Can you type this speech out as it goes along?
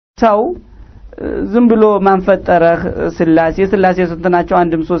ሰው ዝም ብሎ ማንፈጠረህ ስላሴ ስንትናቸው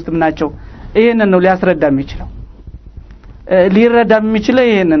አንድም ሶስትም ናቸው ይሄንን ነው ሊያስረዳ የሚችለው ሊረዳ የሚችለው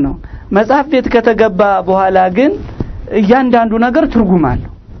ይሄንን ነው መጽሐፍ ቤት ከተገባ በኋላ ግን እያንዳንዱ ነገር ትርጉም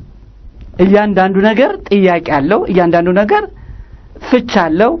አለው እያንዳንዱ ነገር ጥያቄ አለው እያንዳንዱ ነገር ፍች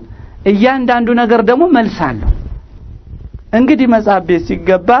አለው እያንዳንዱ ነገር ደግሞ መልስ አለው እንግዲህ መጽሐፍ ቤት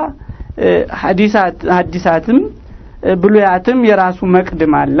ሲገባ ሐዲሳትም ብሉያትም የራሱ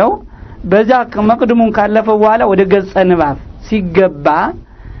መቅድም አለው በዛ መቅድሙን ካለፈ በኋላ ወደ ገጸ ንባብ ሲገባ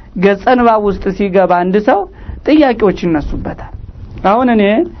ገጸ ንባብ ውስጥ ሲገባ አንድ ሰው ጥያቄዎች ይነሱበታል አሁን እኔ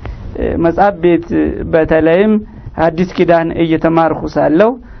መጽሐፍ ቤት በተለይም አዲስ ኪዳን እየተማርኩ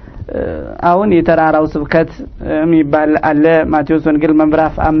ሳለው አሁን የተራራው ስብከት የሚባል አለ ማቴዎስ ወንጌል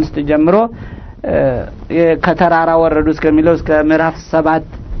ምዕራፍ 5 ጀምሮ ከተራራ ወረዱ እስከሚለው እስከ ምዕራፍ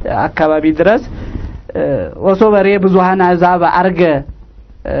 7 አካባቢ ድረስ ወሶበሬ ብዙሃን አዛብ አርገ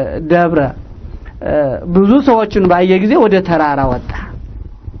ደብረ ብዙ ሰዎችን ባየ ጊዜ ወደ ተራራ ወጣ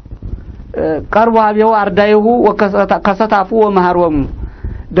ቀርቦ አብየው አርዳይሁ ወከሰታፉ ወመሃሮሙ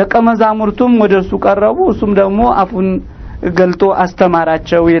ደቀ መዛሙርቱም ወደሱ ቀረቡ እሱም ደግሞ አፉን ገልጦ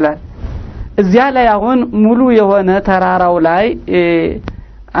አስተማራቸው ይላል እዚያ ላይ አሁን ሙሉ የሆነ ተራራው ላይ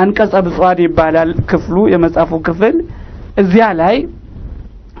አንቀጸ ብፁዓን ይባላል ክፍሉ የመጽሐፉ ክፍል እዚያ ላይ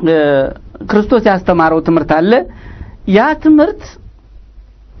ክርስቶስ ያስተማረው ትምህርት አለ ያ ትምህርት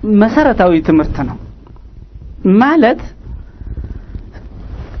መሰረታዊ ትምህርት ነው ማለት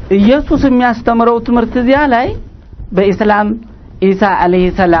ኢየሱስ የሚያስተምረው ትምህርት እዚያ ላይ በኢስላም ኢሳ አለይሂ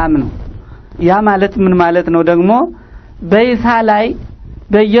ሰላም ነው ያ ማለት ምን ማለት ነው ደግሞ በኢሳ ላይ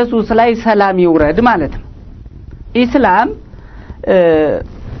በኢየሱስ ላይ ሰላም ይውረድ ማለት ነው ኢስላም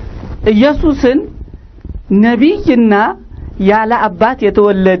ኢየሱስን ነብይና ያለ አባት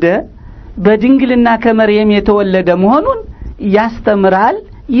የተወለደ በድንግልና ከመርየም የተወለደ መሆኑን ያስተምራል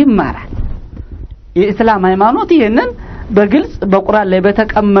ይማራል የኢስላም ሃይማኖት ይሄንን በግልጽ በቁርአን ላይ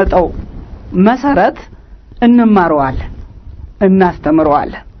በተቀመጠው መሰረት እንማረዋለን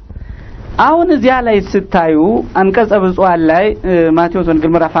እናስተምረዋለን አሁን እዚያ ላይ ስታዩ አንቀጸ ብፁዓን ላይ ማቴዎስ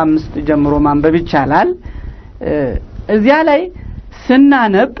ወንጌል ምዕራፍ 5 ጀምሮ ማንበብ ይቻላል እዚያ ላይ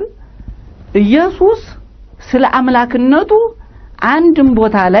ስናነብ ኢየሱስ ስለ አምላክነቱ አንድም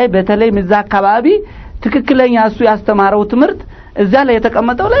ቦታ ላይ በተለይ ምዛ አካባቢ ትክክለኛ እሱ ያስተማረው ትምህርት እዚያ ላይ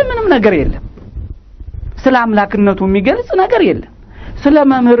የተቀመጠው ላይ ምንም ነገር የለም ስለ አምላክነቱ የሚገልጽ ነገር የለም ስለ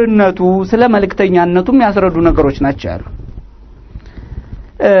መምህርነቱ ስለ መልእክተኛነቱ የሚያስረዱ ነገሮች ናቸው ያሉ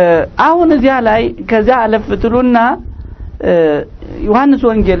አሁን እዚያ ላይ ከዛ አለፍትሉና ዮሐንስ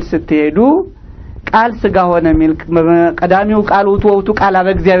ወንጌል ስትሄዱ ቃል ስጋ ሆነ ሚል ቀዳሚው ቃል ወቱ ቃል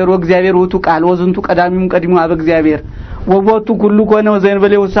አበእግዚአብሔር ወእግዚአብሔር ወቱ ቃል ወዝንቱ ቀዳሚው ቀድሞ አበእግዚአብሔር ወወቱ ሁሉ ኮነ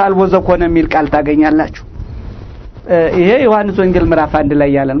ወዘንበሌው ሳል ወዘኮነ ሚል ቃል ታገኛላችሁ ይሄ ዮሐንስ ወንጌል ምዕራፍ 1 ላይ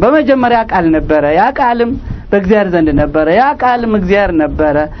ያለን በመጀመሪያ ቃል ነበረ ያ ቃልም በእግዚአብሔር ዘንድ ነበረ ያ ቃልም እግዚአብሔር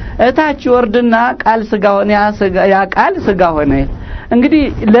ነበረ እታች ወርድና ቃል ስጋ ሆነ ያ ቃል ስጋ ሆነ እንግዲህ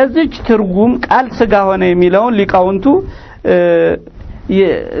ለዚች ትርጉም ቃል ስጋ ሆነ የሚለውን ሊቃውንቱ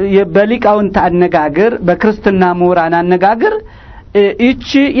በሊቃውንት አነጋገር በክርስትና ምሁራን አነጋገር እቺ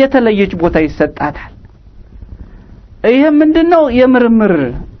የተለየች ቦታ ይሰጣታል ይሄ ምንድነው የምርምር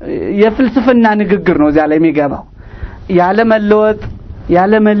የፍልስፍና ንግግር ነው እዚያ ላይ የሚገባው ያለ መለወጥ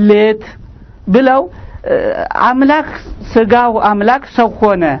ያለ መለየት ብለው አምላክ ስጋው አምላክ ሰው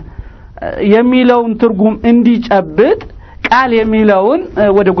ሆነ የሚለውን ትርጉም እንዲጨብጥ ቃል የሚለውን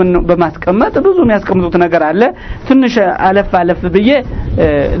ወደ ጎን በማስቀመጥ ብዙ የሚያስቀምጡት ነገር አለ ትንሽ አለፍ ብዬ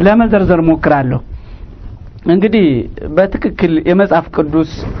ለመዘርዘር ሞክራለሁ እንግዲህ በትክክል የመጽሐፍ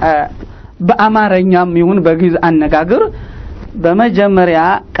ቅዱስ በአማርኛም ይሁን በግዕዝ አነጋገር በመጀመሪያ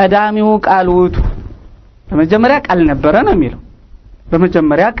ቀዳሚው ቃል ውእቱ በመጀመሪያ ቃል ነበረ ነው የሚለው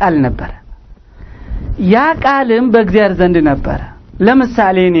በመጀመሪያ ቃል ነበረ ያ ቃልም በእግዚአብሔር ዘንድ ነበረ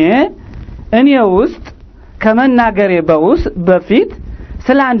ለምሳሌ እኔ ውስጥ ከመናገሬ በፊት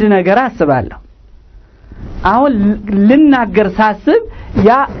ስለ አንድ ነገር አስባለሁ አሁን ልናገር ሳስብ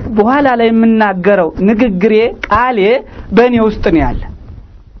ያ በኋላ ላይ የምናገረው ንግግሬ ቃሌ በእኔ ውስጥ ነው ያለ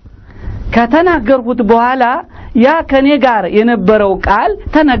ከተናገርኩት በኋላ ያ ከኔ ጋር የነበረው ቃል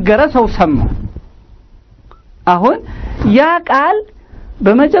ተነገረ ሰው ሰማው አሁን ያ ቃል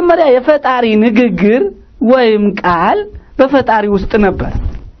በመጀመሪያ የፈጣሪ ንግግር ወይም ቃል በፈጣሪ ውስጥ ነበር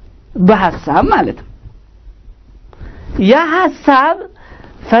በሐሳብ ማለት ነው ያ ሐሳብ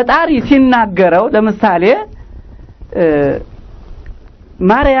ፈጣሪ ሲናገረው ለምሳሌ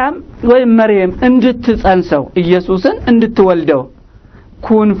ማርያም ወይ መርየም እንድትጸንሰው ኢየሱስን እንድትወልደው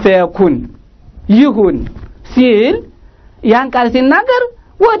ኩን ፈኩን ይሁን ሲል ያን ቃል ሲናገር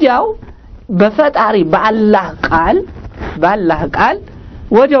ወዲያው በፈጣሪ በአላህ ቃል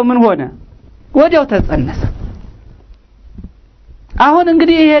ወዲያው ምን ሆነ ወዲያው ተጸነሰ አሁን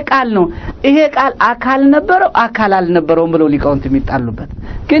እንግዲህ ይሄ ቃል ነው ይሄ ቃል አካል ነበረው አካል አልነበረውም ብለው ሊቃውንት የሚጣሉበት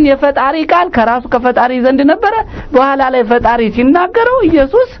ግን የፈጣሪ ቃል ከራሱ ከፈጣሪ ዘንድ ነበረ በኋላ ላይ ፈጣሪ ሲናገረው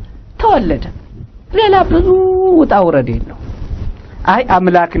ኢየሱስ ተወለደ ሌላ ብዙ ውጣ ውረድ የለው አይ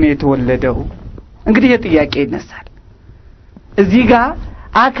አምላክ ነው የተወለደው እንግዲህ የጥያቄ ይነሳል እዚህ ጋር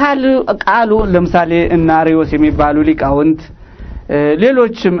አካል ቃሉ ለምሳሌ እና አርዮስ የሚባሉ ሊቃውንት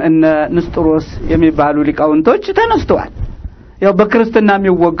ሌሎችም እነ ንስጥሮስ የሚባሉ ሊቃውንቶች ተነስተዋል ያው በክርስትና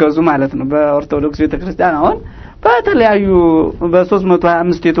የሚወገዙ ማለት ነው በኦርቶዶክስ ቤተክርስቲያን አሁን በተለያዩ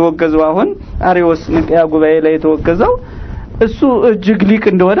በ325 የተወገዘው አሁን አርዮስ ንቅያ ጉባኤ ላይ የተወገዘው እሱ እጅግ ሊቅ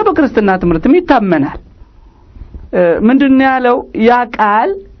እንደሆነ በክርስትና ትምህርትም ይታመናል ምንድነው ያለው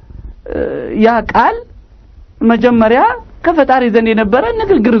ያ ቃል መጀመሪያ ከፈጣሪ ዘንድ የነበረ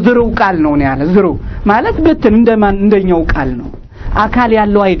ንግግር ዝሩው ቃል ነው ያለ ዝሩው ማለት በትን እንደኛው ቃል ነው አካል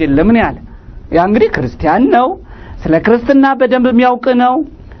ያለው አይደለም ምን ያለ ያ እንግዲህ ክርስቲያን ነው ስለ ክርስትና በደንብ የሚያውቅ ነው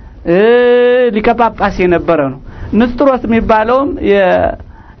ሊቀ ጳጳስ የነበረ ነው ንስጥሮስ የሚባለውም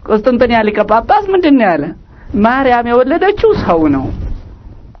የቆስጠንጢንያ ሊቀ ጳጳስ ምንድነው ያለ ማርያም የወለደችው ሰው ነው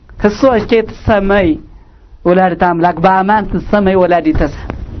እሷ እስከት ሰማይ ወላዲተ አምላክ በአማን ሰማይ ወላዲተ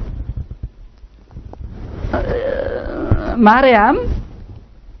ማርያም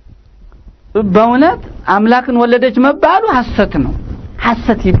በእውነት አምላክን ወለደች መባሉ ሐሰት ነው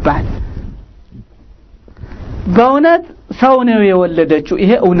ሐሰት ይባል በእውነት ሰው ነው የወለደችው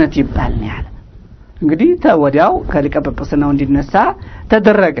ይሄ እውነት ይባል ነው ያለ እንግዲህ ተወዲያው ከሊቀ ጳጳስናው እንዲነሳ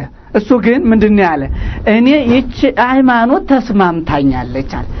ተደረገ እሱ ግን ምንድነው ያለ እኔ ይህች ሃይማኖት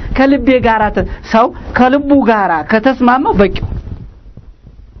ተስማምታኛለች አለ ከልቤ ጋራ ሰው ከልቡ ጋራ ከተስማማው በቂው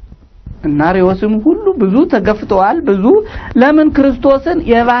እና አርዮስም ሁሉ ብዙ ተገፍተዋል ብዙ ለምን ክርስቶስን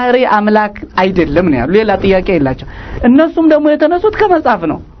የባህሪ አምላክ አይደለም ነው ያሉ ሌላ ጥያቄ የላቸው እነሱም ደግሞ የተነሱት ከመጽሐፍ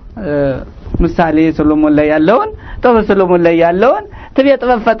ነው ምሳሌ ሰሎሞን ላይ ያለውን ጥበብ ሰሎሞን ላይ ያለውን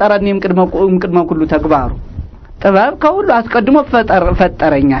ጥበብ ፈጠረኝም ቅድመ ሁሉ ተግባሩ ጥበብ ከሁሉ አስቀድሞ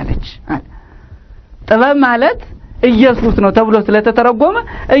ፈጠረኛለች ጥበብ ማለት ኢየሱስ ነው ተብሎ ስለተተረጎመ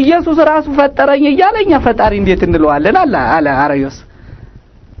ኢየሱስ ራሱ ፈጠረኝ ይያለኛ ፈጣሪ እንዴት እንለዋለን አለ አርዮስ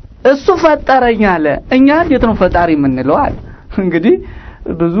እሱ ፈጠረኝ አለ እኛ እንዴት ነው ፈጣሪ የምንለው አለ እንግዲህ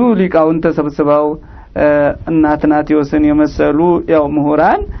ብዙ ሊቃውንት ተሰብስበው እናትናቴዎስን የመሰሉ ያው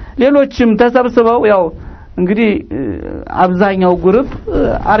ምሁራን ሌሎችም ተሰብስበው ያው እንግዲህ አብዛኛው ግሩፕ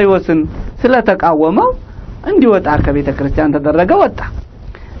አርዮስን ስለተቃወመው እንዲወጣ ከቤተክርስቲያን ተደረገ ወጣ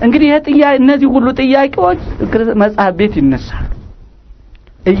እንግዲህ እነዚህ ሁሉ ጥያቄዎች መጽሐፍ ቤት ይነሳሉ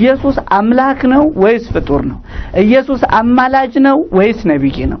ኢየሱስ አምላክ ነው ወይስ ፍጡር ነው ኢየሱስ አማላጅ ነው ወይስ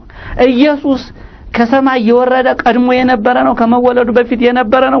ነብይ ነው ኢየሱስ ከሰማይ የወረደ ቀድሞ የነበረ ነው ከመወለዱ በፊት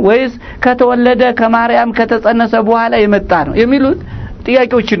የነበረ ነው ወይስ ከተወለደ ከማርያም ከተጸነሰ በኋላ የመጣ ነው የሚሉት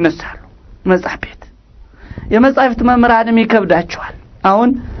ጥያቄዎች ይነሳሉ መጽሐፍ ቤት የመጽሐፍት መምህራንም ይከብዳቸዋል አሁን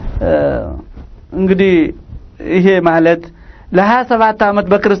እንግዲህ ይሄ ማለት ለ27 አመት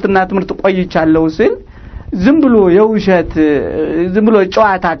በክርስትና ትምህርት ቆይቻለሁ ሲል ዝም ብሎ የውሸት ዝም ብሎ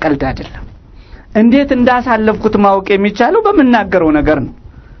ጨዋታ ቀልድ አይደለም እንዴት እንዳሳለፍኩት ማወቅ የሚቻለው በመናገረው ነገር ነው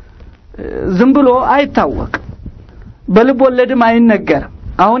ዝም ብሎ አይታወቅ በልብ ወለድም አይነገርም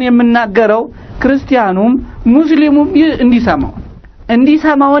አሁን የምናገረው ክርስቲያኑም ሙስሊሙም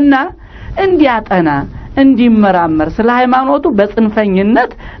እንዲሰማውና እንዲያጠና እንዲመራመር ስለ ሃይማኖቱ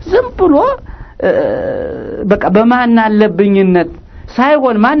በጽንፈኝነት ዝም ብሎ በቃ በማን አለብኝነት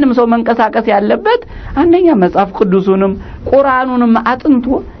ሳይሆን ማንንም ሰው መንቀሳቀስ ያለበት አንደኛ መጽሐፍ ቅዱሱንም ቁርአኑንም አጥንቶ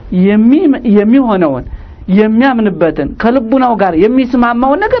የሚሆነውን የሚያምንበትን ከልቡናው ጋር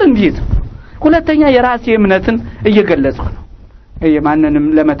የሚስማማው ነገር እንዲይዝ ሁለተኛ የራሴ እምነትን እየገለጽኩ ነው የማንንም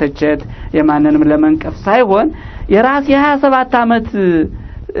ለመተቸት የማንንም ለመንቀፍ ሳይሆን የራሴ 27 አመት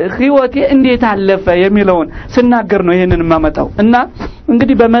ህይወቴ እንዴት አለፈ የሚለውን ስናገር ነው ይሄንን ማመጣው እና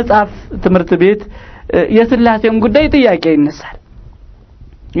እንግዲህ በመጽሐፍ ትምህርት ቤት የስላሴም ጉዳይ ጥያቄ ይነሳል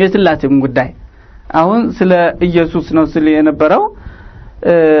የስላሴም ጉዳይ አሁን ስለ ኢየሱስ ነው ስለ የነበረው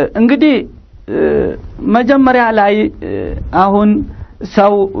እንግዲህ መጀመሪያ ላይ አሁን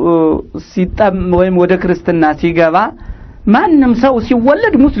ሰው ሲጠም ወይም ወደ ክርስትና ሲገባ ማንንም ሰው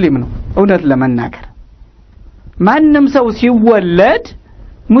ሲወለድ ሙስሊም ነው እውነት ለመናገር ማንንም ሰው ሲወለድ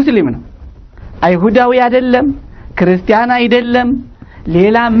ሙስሊም ነው አይሁዳዊ አይደለም ክርስቲያን አይደለም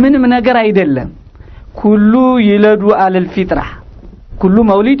ሌላ ምንም ነገር አይደለም ኩሉ ይለዱ አለል ፊጥራ ኩሉ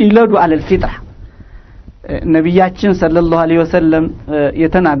መውሊድ ይለዱ አለል ፊጥራ ነብያችን ሰለላሁ ዐለይሂ ወሰለም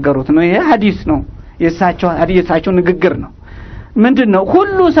የተናገሩት ነው ይሄ ሐዲስ ነው የሳቸው ንግግር ነው ምንድነው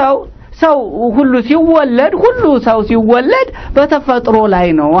ሁሉ ሰው ሲወለድ በተፈጥሮ ላይ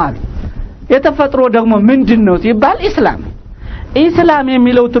ነው አሉ የተፈጥሮ ደግሞ ምንድነው ሲባል ኢስላም ኢስላም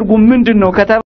የሚለው ትርጉም ምንድነው?